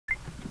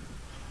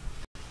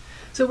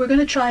So we're going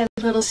to try a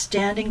little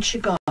standing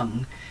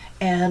Qigong.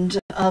 And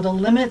the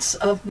limits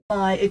of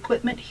my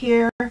equipment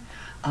here,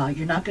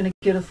 you're not going to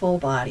get a full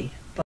body,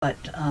 but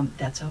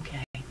that's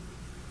okay.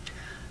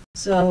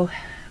 So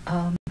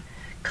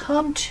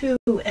come to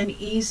an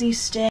easy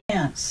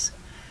stance.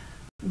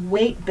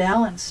 Weight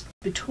balanced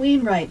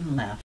between right and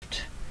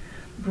left.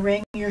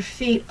 Bring your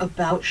feet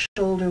about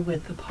shoulder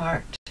width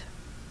apart.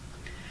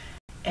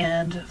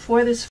 And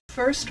for this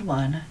first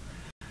one,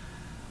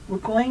 we're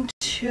going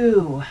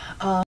to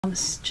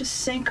just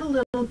sink a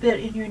little bit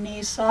in your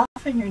knees,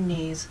 soften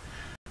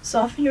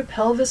your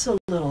pelvis a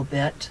little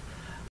bit.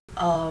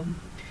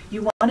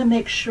 You want to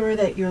make sure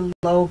that your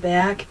low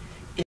back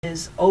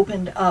is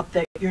opened up,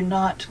 that you're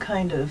not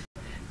kind of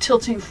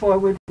tilting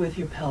forward with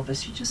your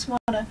pelvis. You just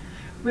want to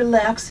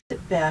relax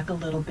it back a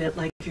little bit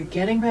like you're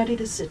getting ready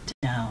to sit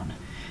down.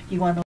 You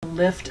want to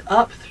lift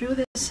up through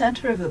the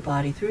center of the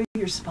body, through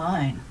your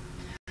spine.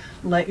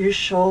 Let your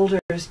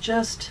shoulders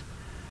just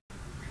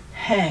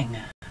hang.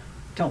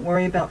 Don't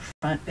worry about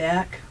front,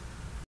 back.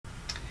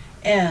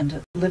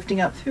 And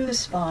lifting up through the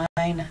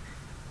spine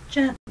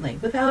gently,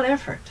 without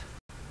effort.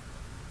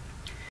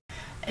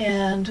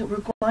 And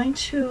we're going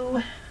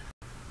to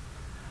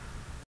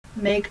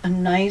make a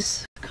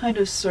nice kind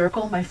of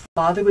circle. My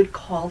father would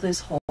call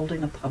this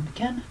holding a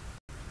pumpkin.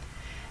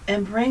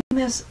 And bring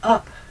this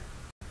up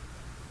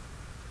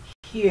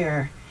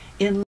here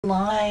in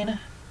line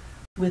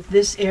with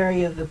this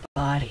area of the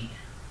body.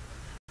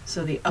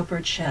 So the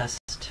upper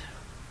chest.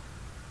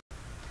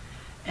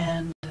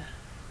 And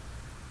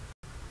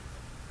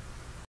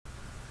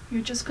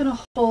you're just going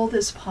to hold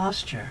this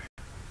posture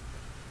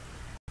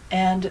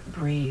and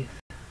breathe.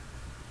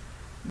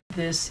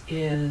 This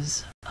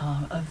is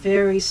a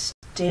very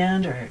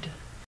standard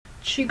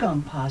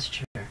Qigong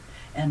posture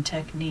and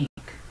technique.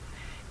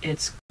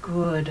 It's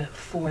good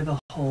for the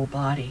whole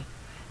body,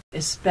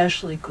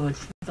 especially good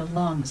for the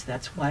lungs.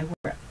 That's why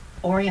we're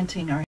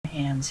orienting our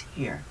hands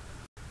here.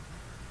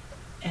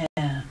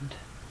 And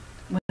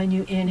when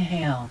you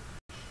inhale,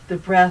 the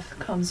breath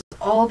comes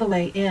all the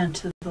way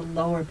into the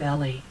lower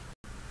belly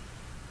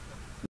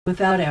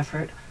without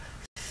effort,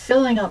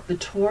 filling up the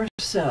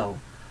torso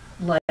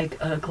like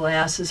a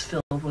glass is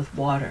filled with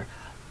water,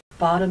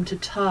 bottom to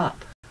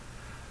top,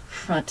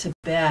 front to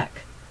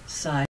back,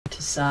 side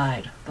to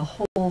side, the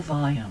whole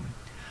volume,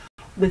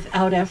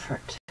 without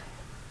effort.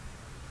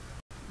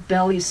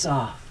 Belly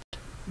soft,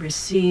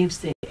 receives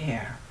the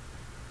air.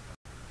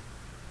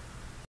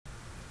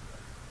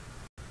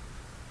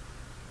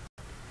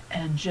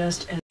 And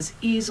just as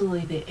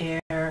easily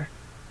the air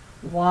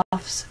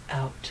wafts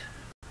out,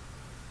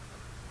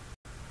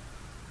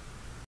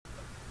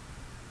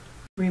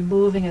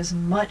 removing as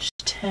much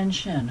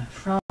tension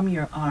from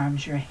your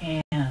arms, your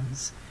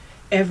hands,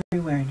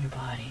 everywhere in your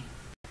body.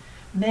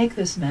 Make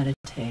this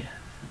meditative.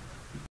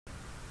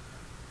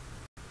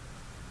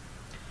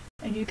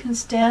 And you can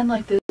stand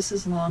like this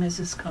as long as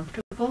it's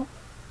comfortable.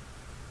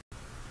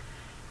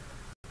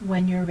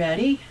 When you're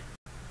ready,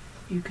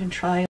 you can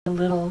try a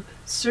little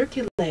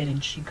circulating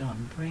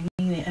Qigong, bringing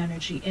the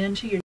energy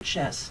into your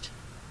chest,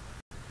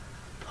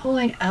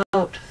 pulling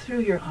out through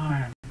your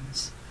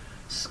arms,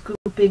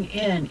 scooping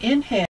in.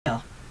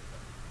 Inhale.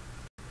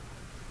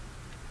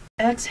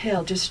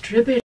 Exhale,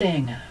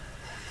 distributing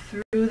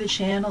through the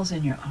channels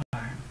in your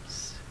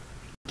arms,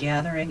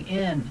 gathering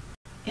in.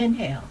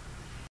 Inhale.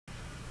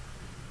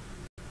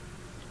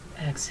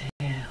 Exhale.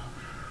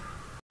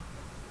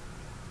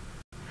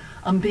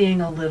 I'm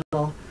being a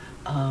little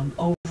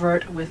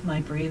overt with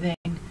my breathing.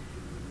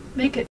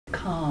 Make it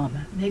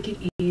calm, make it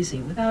easy,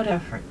 without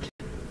effort.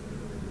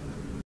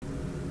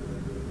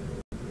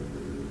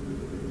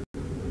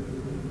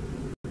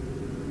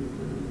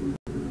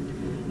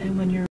 And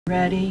when you're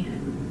ready,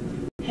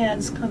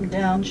 hands come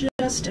down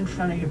just in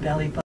front of your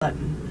belly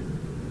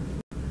button.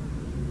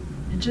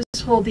 And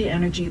just hold the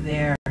energy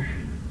there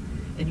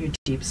in your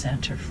deep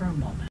center for a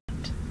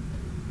moment.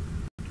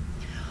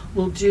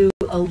 We'll do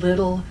a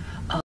little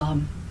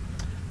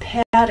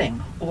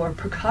padding or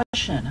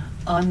percussion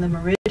on the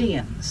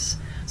meridians.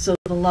 So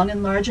the lung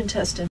and large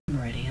intestine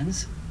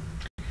meridians.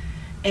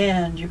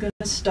 And you're going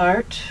to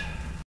start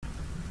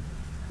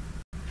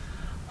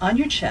on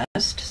your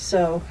chest.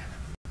 So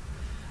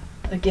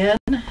again,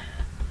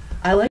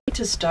 I like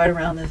to start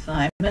around the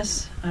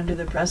thymus, under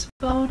the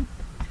breastbone,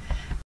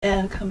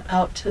 and come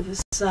out to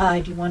the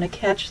side. You want to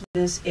catch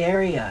this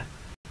area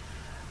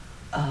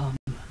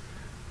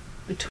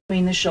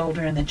between the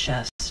shoulder and the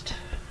chest.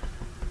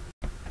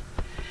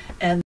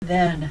 And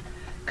then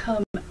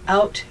come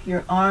out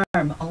your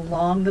arm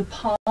along the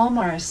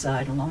palmar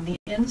side, along the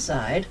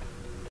inside,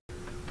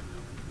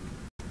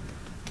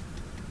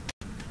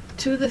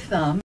 to the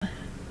thumb,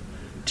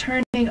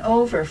 turning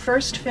over,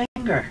 first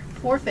finger,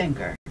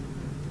 forefinger,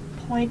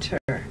 pointer,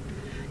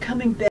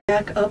 coming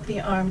back up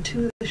the arm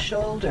to the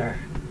shoulder.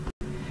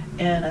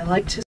 And I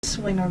like to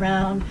swing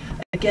around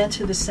again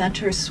to the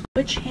center,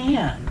 switch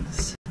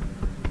hands.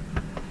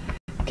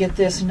 Get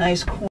this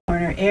nice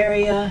corner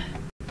area,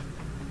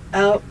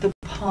 out the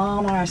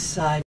palmar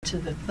side to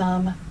the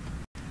thumb,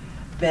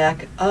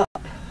 back up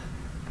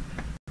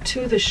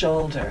to the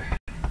shoulder,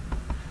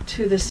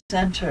 to the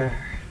center.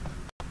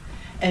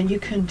 And you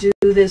can do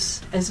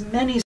this as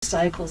many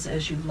cycles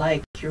as you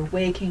like. You're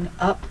waking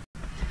up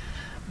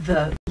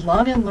the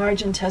lung and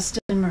large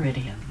intestine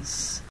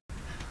meridians.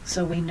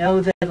 So we know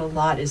that a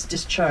lot is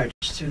discharged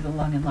through the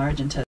lung and large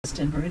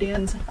intestine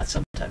meridians.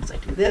 Sometimes I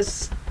do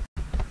this.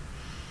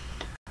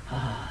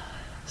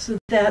 So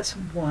that's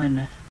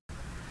one.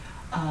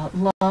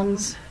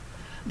 Lungs,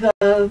 the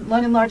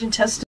lung and large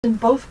intestine,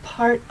 both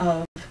part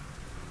of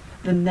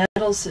the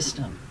metal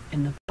system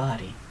in the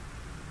body.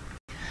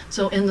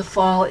 So in the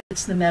fall,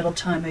 it's the metal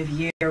time of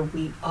year.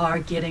 We are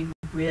getting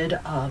rid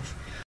of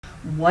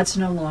what's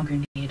no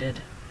longer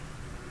needed.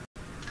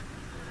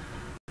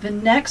 The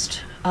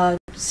next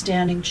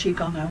standing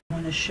Qigong I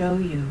want to show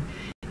you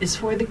is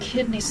for the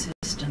kidney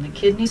system. The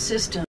kidney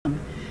system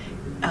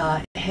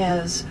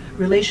has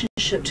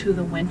relationship to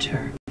the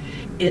winter.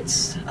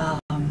 It's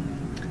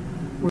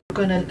we're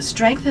going to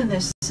strengthen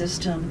this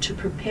system to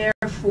prepare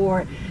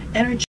for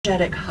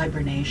energetic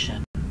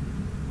hibernation.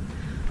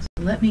 So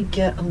let me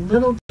get a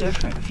little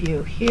different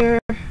view here.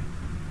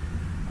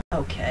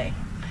 Okay,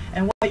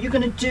 and what you're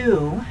going to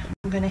do,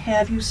 I'm going to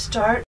have you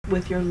start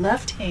with your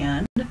left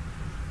hand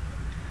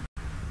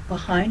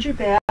behind your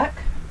back,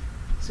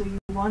 so you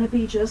want to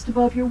be just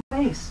above your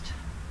waist,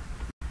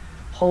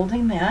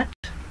 holding that,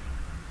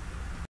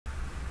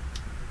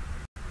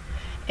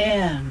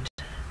 and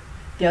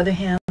the other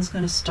hand is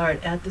going to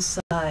start at the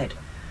side,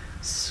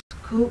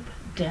 scoop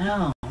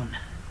down,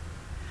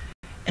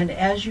 and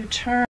as you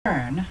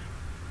turn,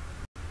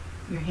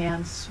 your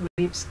hand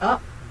sweeps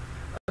up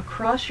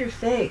across your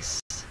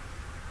face,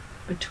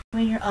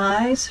 between your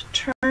eyes,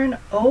 turn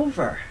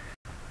over,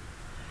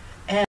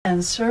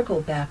 and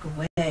circle back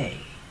away.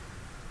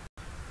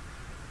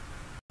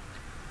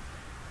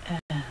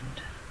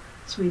 And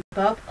sweep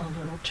up a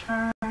little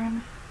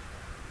turn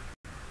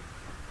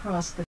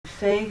across the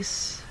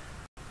face.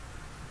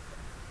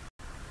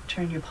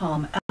 Turn your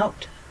palm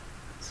out,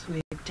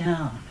 sweep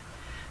down.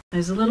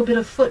 There's a little bit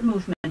of foot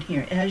movement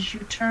here. As you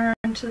turn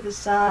to the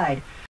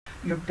side,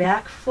 your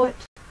back foot,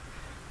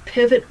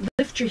 pivot,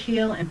 lift your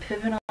heel and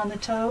pivot on the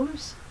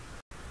toes.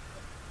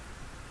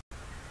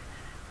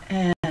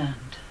 And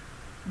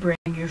bring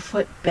your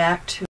foot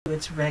back to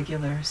its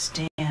regular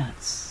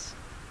stance.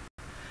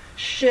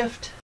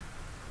 Shift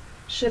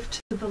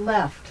to the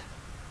left.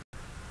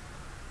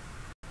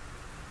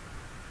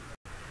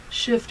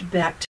 Shift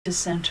back to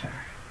center.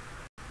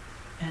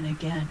 And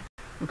again,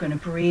 we're going to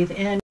breathe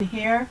in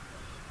here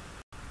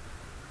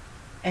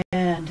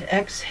and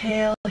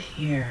exhale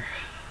here.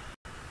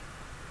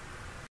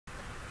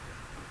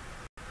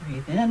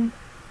 Breathe in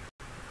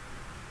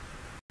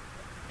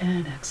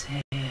and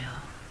exhale.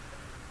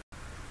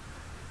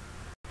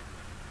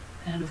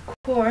 And of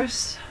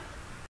course,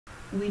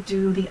 we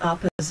do the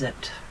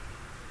opposite.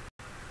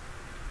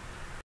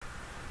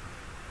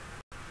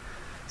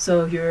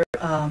 So your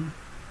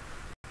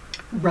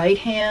right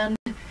hand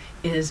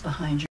is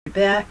behind your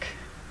back.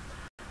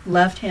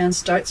 Left hand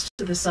starts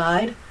to the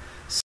side.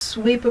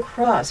 Sweep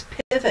across,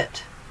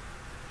 pivot.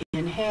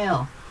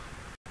 Inhale,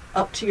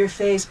 up to your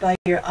face by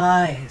your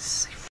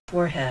eyes,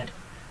 forehead.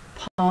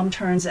 Palm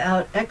turns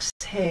out,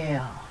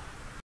 exhale.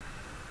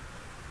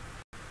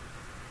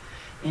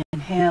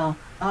 Inhale,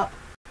 up,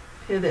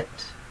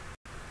 pivot.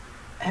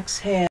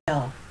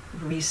 Exhale,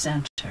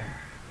 recenter.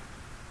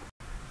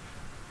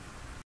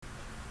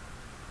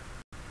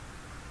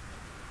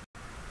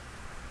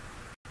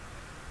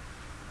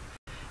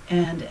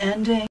 And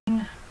ending,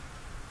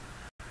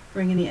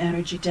 bringing the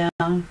energy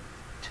down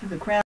to the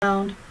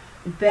ground,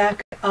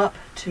 back up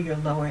to your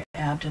lower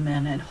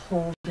abdomen and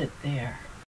hold it there.